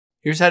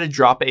Here's how to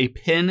drop a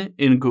pin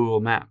in Google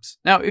Maps.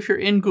 Now, if you're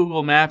in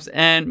Google Maps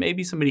and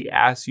maybe somebody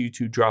asks you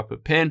to drop a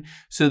pin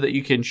so that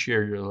you can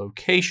share your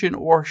location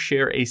or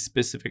share a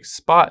specific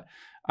spot,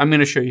 I'm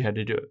going to show you how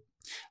to do it.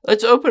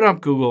 Let's open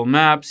up Google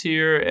Maps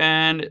here,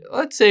 and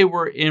let's say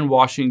we're in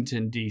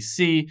Washington,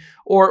 D.C.,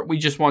 or we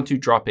just want to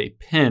drop a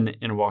pin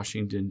in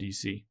Washington,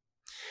 D.C.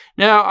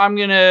 Now, I'm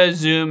going to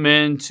zoom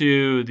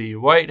into the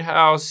White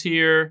House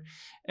here,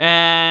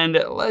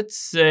 and let's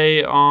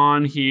say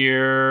on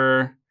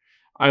here,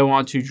 I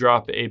want to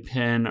drop a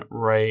pin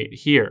right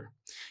here.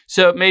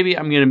 So maybe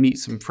I'm going to meet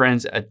some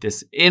friends at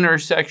this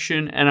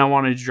intersection and I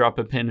wanted to drop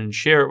a pin and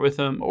share it with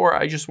them, or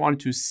I just wanted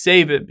to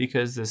save it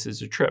because this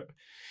is a trip.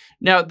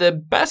 Now, the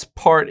best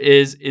part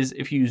is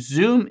if you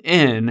zoom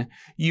in,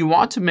 you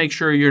want to make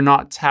sure you're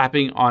not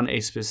tapping on a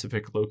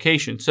specific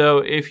location. So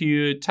if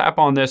you tap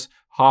on this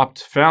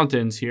hopped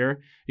fountains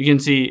here, you can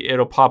see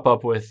it'll pop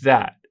up with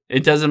that.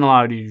 It doesn't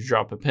allow you to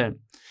drop a pin.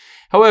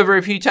 However,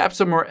 if you tap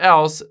somewhere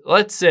else,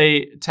 let's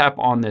say tap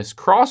on this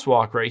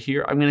crosswalk right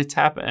here, I'm going to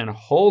tap and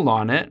hold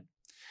on it.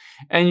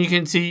 And you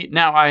can see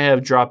now I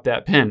have dropped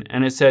that pin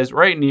and it says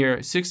right near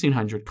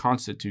 1600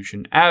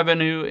 Constitution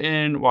Avenue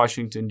in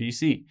Washington,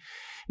 D.C.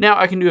 Now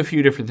I can do a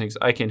few different things.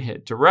 I can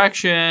hit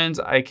directions,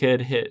 I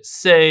could hit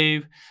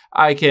save,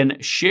 I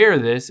can share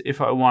this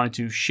if I wanted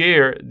to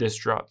share this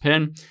drop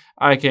pin.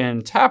 I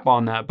can tap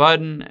on that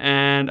button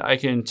and I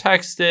can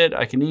text it,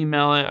 I can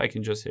email it, I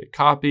can just hit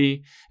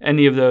copy,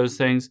 any of those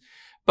things.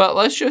 But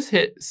let's just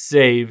hit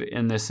save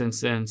in this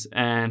instance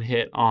and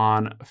hit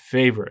on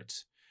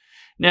favorites.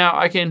 Now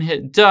I can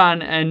hit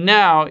done, and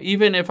now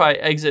even if I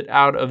exit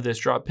out of this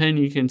drop pin,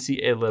 you can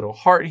see a little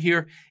heart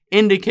here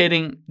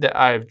indicating that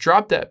I've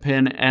dropped that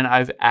pin and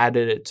I've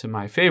added it to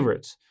my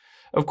favorites.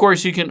 Of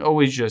course, you can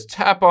always just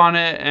tap on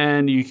it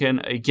and you can,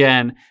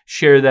 again,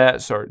 share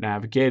that, start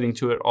navigating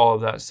to it, all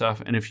of that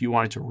stuff. And if you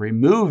wanted to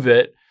remove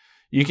it,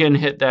 you can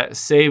hit that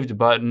saved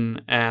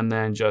button and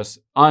then just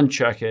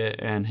uncheck it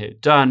and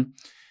hit done.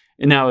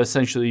 And now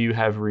essentially you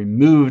have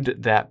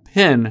removed that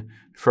pin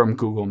from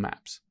Google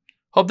Maps.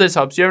 Hope this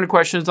helps. If you have any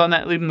questions on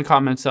that, leave them in the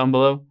comments down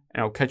below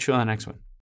and I'll catch you on the next one.